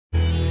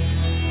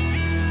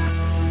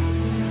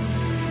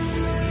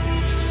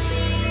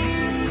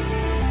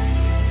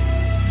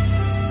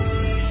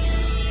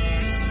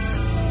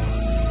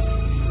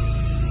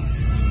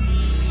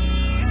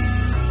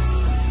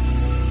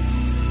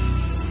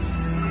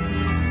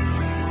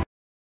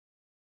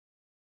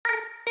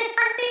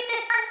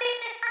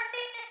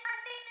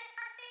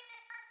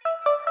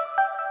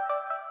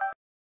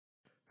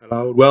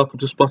Hello and welcome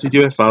to Spotted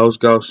UFOs,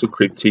 Ghosts and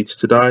Cryptids.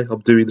 Today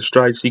I'm doing the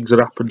strange things that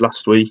happened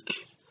last week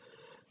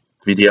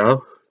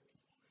video.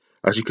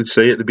 As you can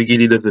see at the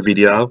beginning of the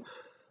video,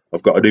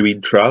 I've got a new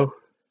intro,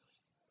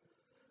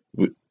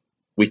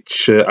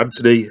 which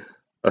Anthony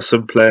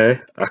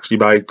Sinclair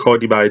actually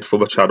kindly made for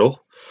my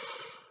channel.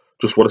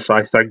 Just want to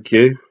say thank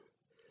you.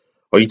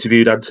 I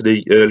interviewed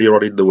Anthony earlier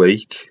on in the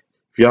week.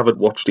 If you haven't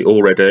watched it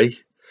already,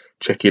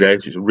 check it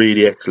out. It's a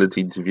really excellent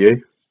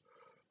interview.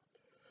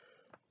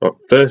 Right,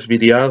 first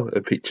video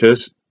and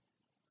pictures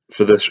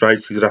for the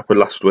strange things that happened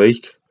last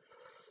week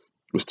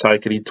was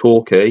taken in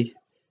Torquay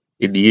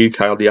in the UK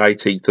on the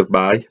 18th of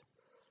May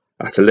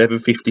at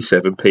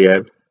 11:57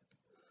 PM.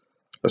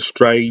 A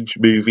strange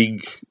moving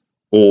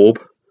orb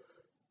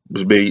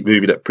was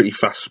moving at pretty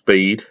fast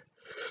speed.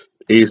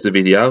 Here's the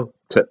video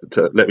to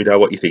let me know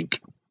what you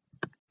think.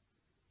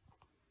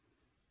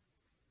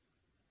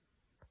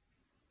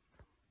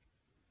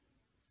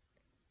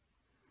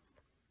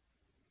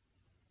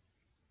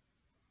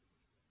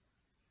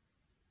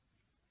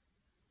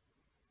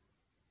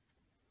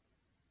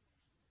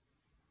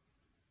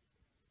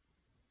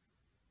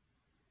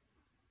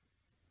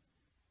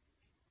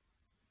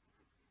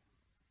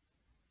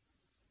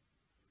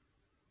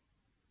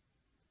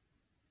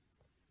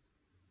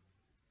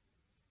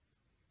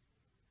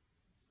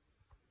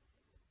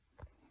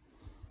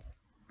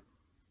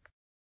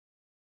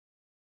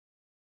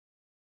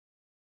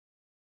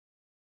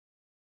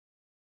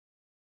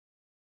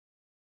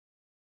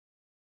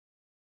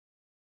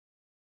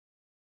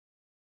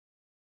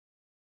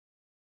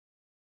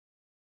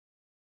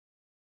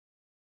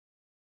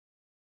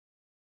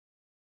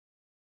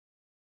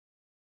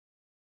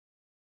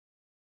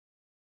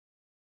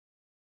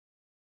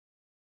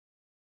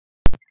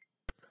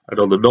 And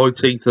on the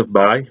 19th of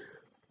May,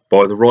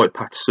 by the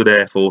Wright-Patterson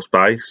Air Force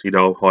Base in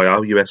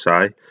Ohio,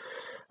 USA,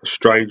 a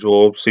strange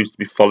orb seems to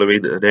be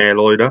following an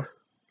airliner.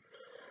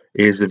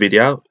 Here's the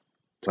video.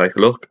 Take a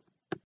look.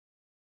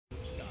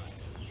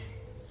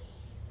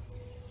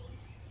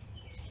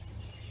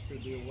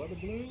 Could be a weather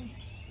balloon,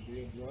 could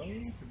be a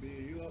drone, could be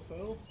a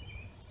UFO.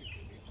 It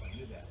could be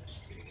pointed at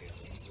us, the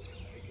aliens are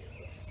gonna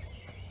get us.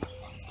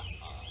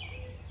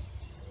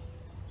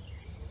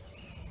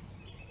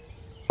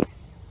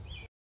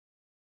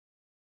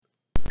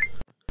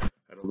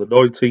 And on the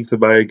 19th of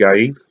May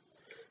again,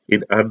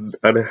 in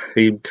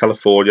Anaheim,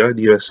 California, in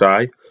the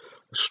USA, a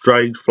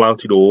strange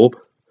floating orb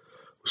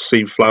was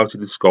seen floating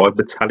in the sky,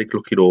 metallic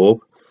looking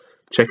orb.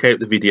 Check out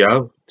the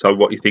video, tell me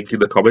what you think in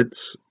the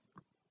comments.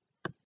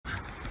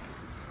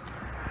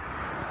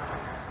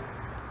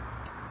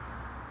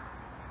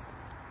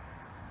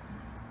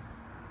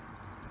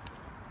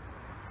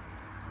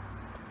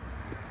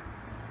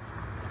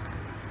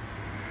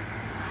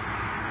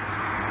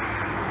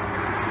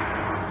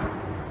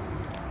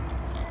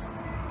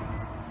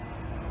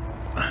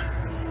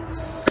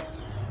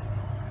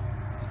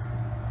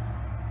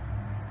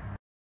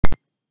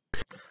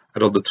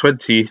 And on the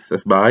 20th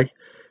of May,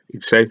 in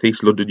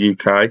southeast London,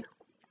 UK,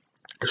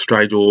 a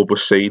strange orb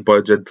was seen by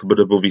a gentleman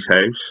above his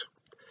house.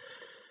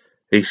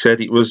 He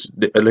said it was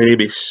a near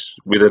miss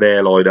with an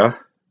airliner,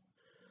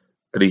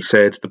 and he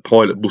said the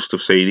pilot must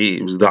have seen it.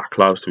 It was that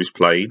close to his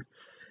plane.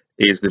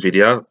 Here's the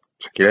video.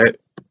 Check it out.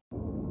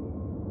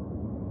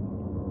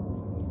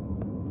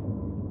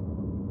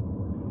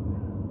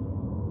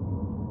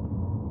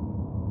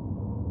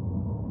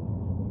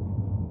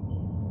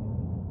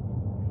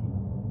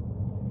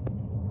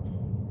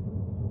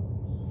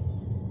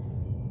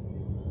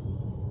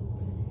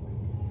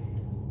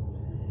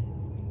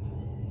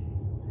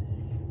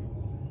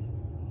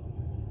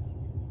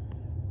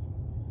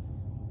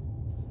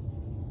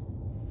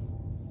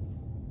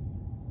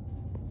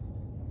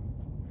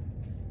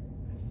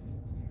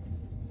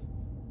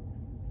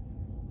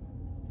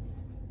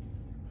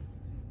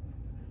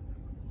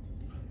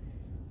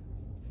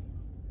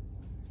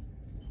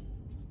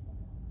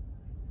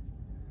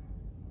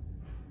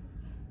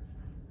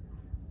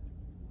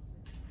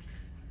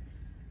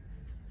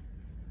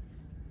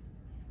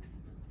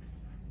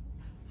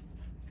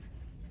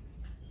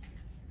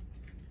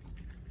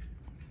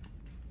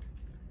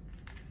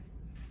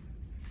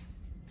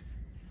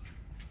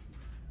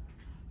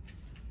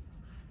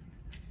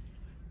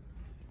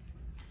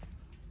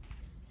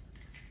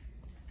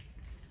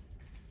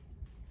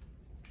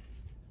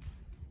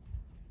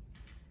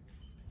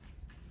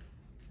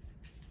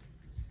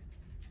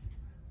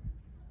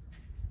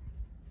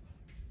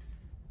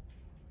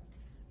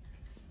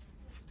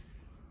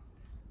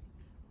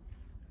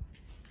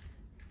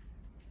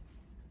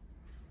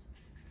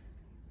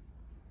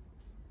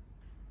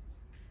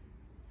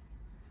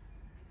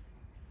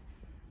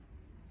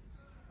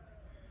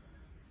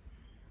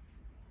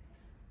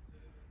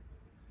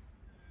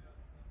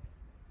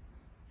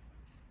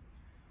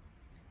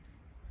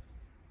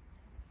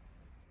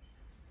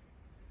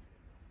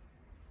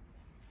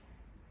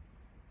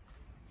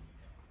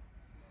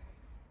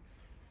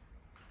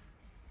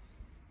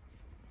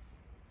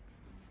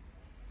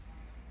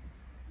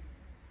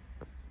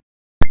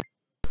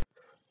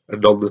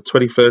 And on the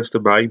 21st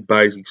of May,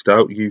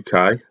 Basingstoke,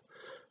 UK,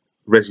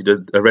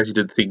 A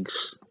resident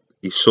thinks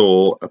he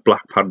saw a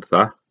black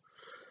panther.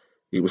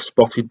 It was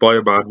spotted by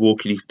a man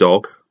walking his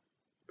dog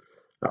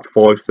at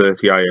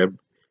 5:30 a.m.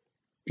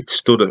 It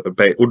stood at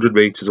about 100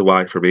 metres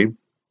away from him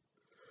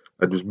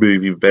and was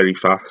moving very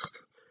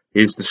fast.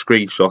 Here's the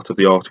screenshot of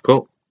the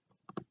article.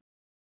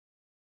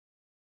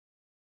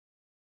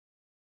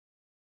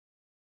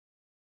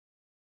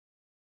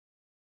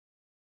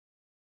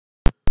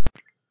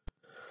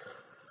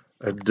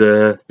 And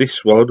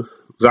this one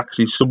was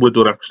actually, some were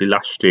done actually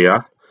last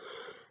year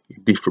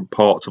in different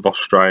parts of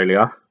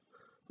Australia.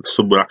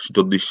 Some were actually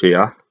done this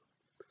year.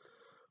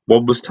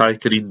 One was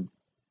taken in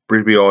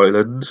Bribby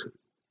Island,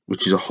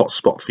 which is a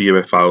hotspot for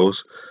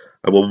UFOs,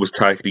 and one was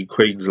taken in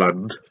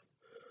Queensland.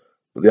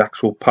 But the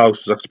actual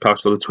post was actually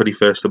posted on the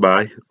 21st of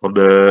May on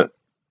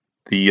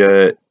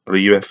the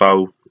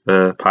UFO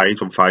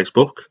page on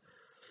Facebook.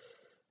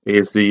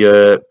 Here's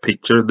the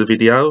picture and the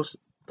videos.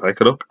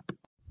 Take a look.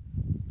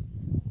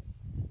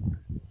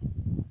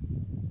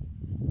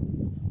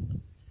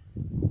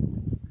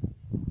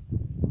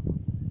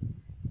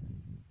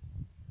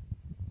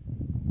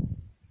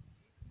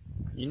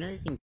 You know you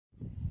can.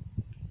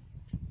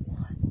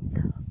 What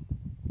the?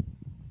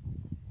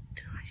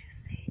 Did I just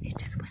see? It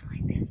just went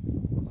like this.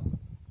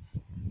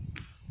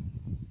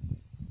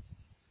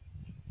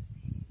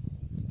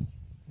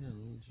 Yeah,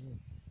 legit.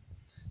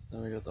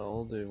 Then we got the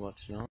old dude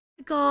watching on.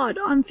 God,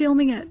 I'm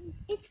filming it.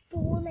 It's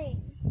falling.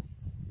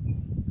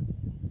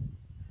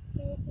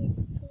 It is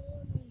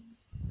falling.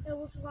 It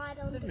was right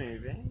on. Is it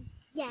moving?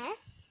 Yes.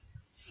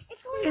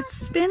 It's falling. It's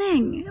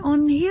spinning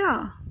on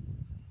here.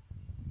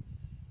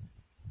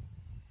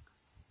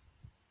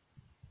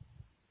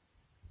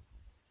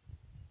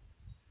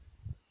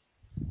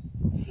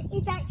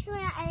 It's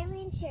actually an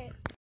alien ship.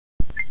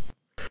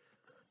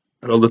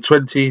 And on the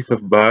 20th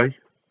of May,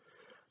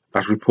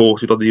 as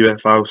reported on the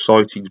UFO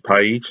sightings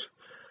page,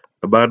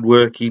 a man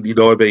working in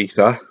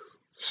Ibiza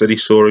said he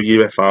saw a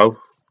UFO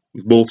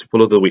with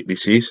multiple other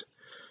witnesses,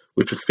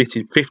 which was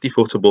 50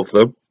 foot above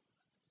them.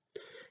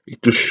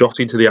 It just shot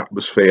into the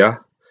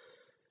atmosphere.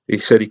 He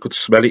said he could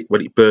smell it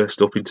when it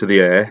burst up into the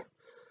air.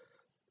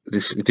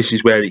 This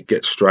is where it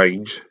gets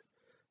strange.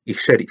 He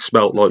said it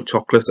smelt like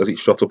chocolate as it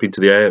shot up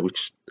into the air,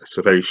 which is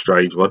a very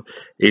strange one.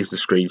 Here's the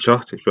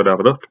screenshot if you want to have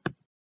a look.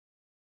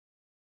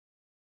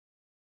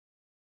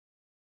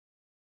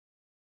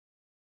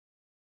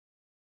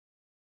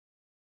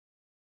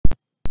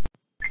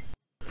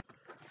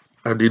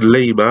 And in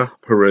Lima,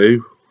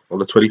 Peru, on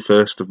the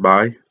 21st of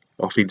May,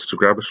 off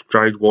Instagram, a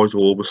strange white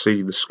orb was seen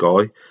in the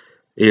sky.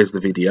 Here's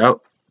the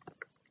video.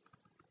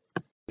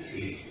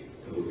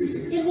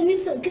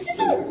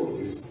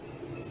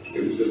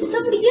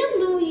 Están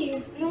brillando,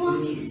 oye.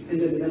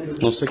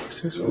 No sé qué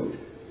es eso.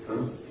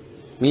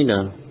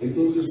 Mira.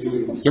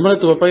 Llámale a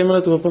tu papá, llámale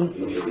a tu papá.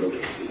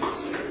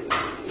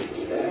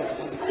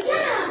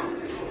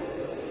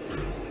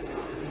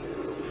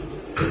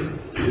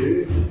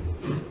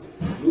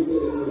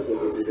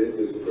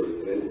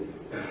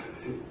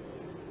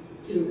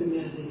 Quiero que me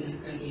hablen en la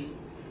calle.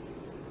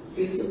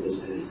 ¿Qué es lo que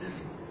ustedes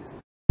saben?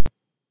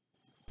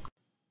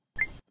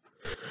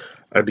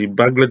 And in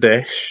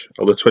Bangladesh,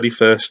 on the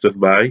 21st of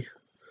May,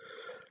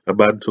 a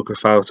man took a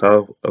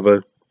photo of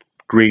a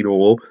green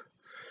orb.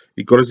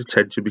 He got his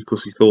attention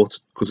because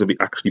because of it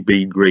actually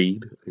being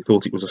green, he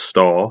thought it was a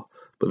star,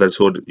 but then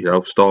saw,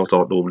 stars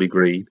aren't normally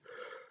green.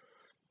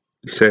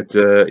 He said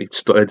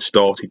it then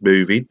started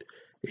moving.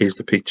 Here's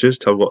the pictures.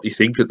 Tell me what you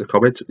think at the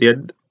comments at the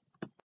end.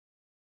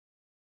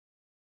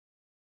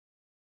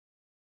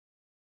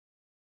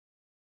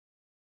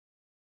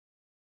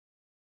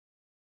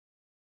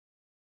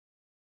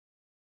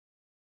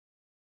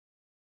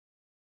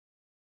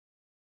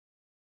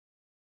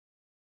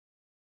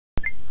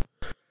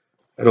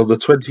 And on the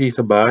 20th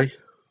of May,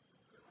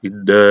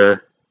 in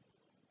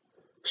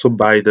some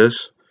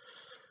bathers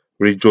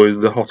were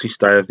enjoying the hottest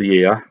day of the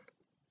year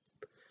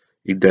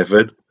in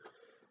Devon,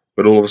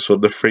 when all of a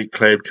sudden a freak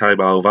cloud came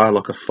over,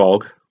 like a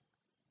fog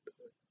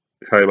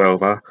came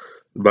over,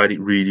 and made it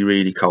really,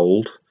 really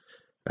cold.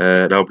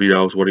 Nobody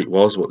knows what it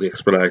was, what the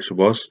explanation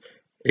was.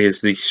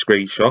 Here's the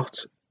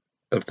screenshot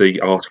of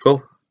the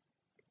article.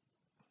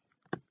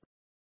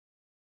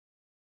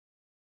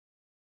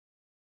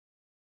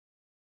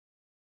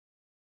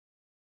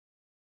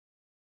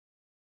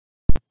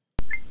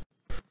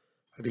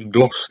 And in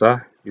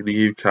Gloucester, in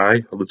the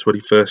UK, on the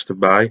 21st of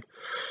May,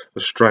 a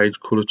strange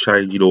colour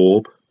changing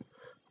orb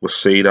was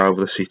seen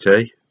over the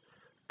city.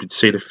 Been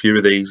seeing a few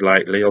of these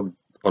lately on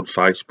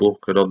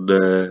Facebook and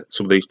on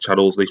some of these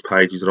channels, these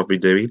pages that I've been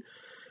doing.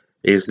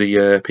 Here's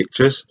the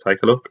pictures.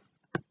 Take a look.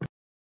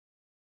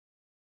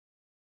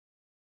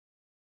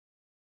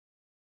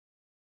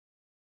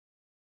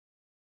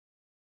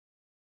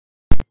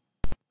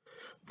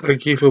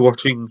 Thank you for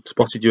watching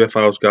Spotted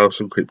UFOs, Ghosts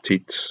and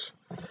Cryptids.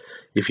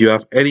 If you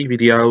have any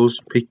videos,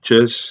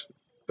 pictures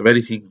of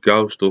anything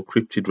ghost or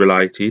cryptid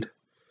related,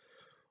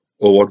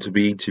 or want to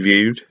be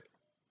interviewed,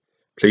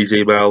 please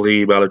email the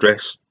email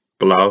address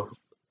below.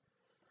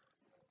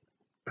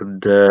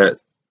 And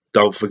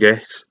don't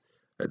forget,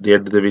 at the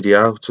end of the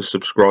video to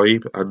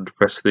subscribe and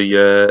press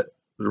the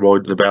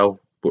remind the bell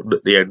button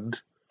at the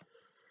end.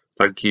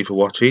 Thank you for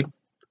watching.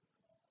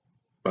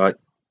 Bye.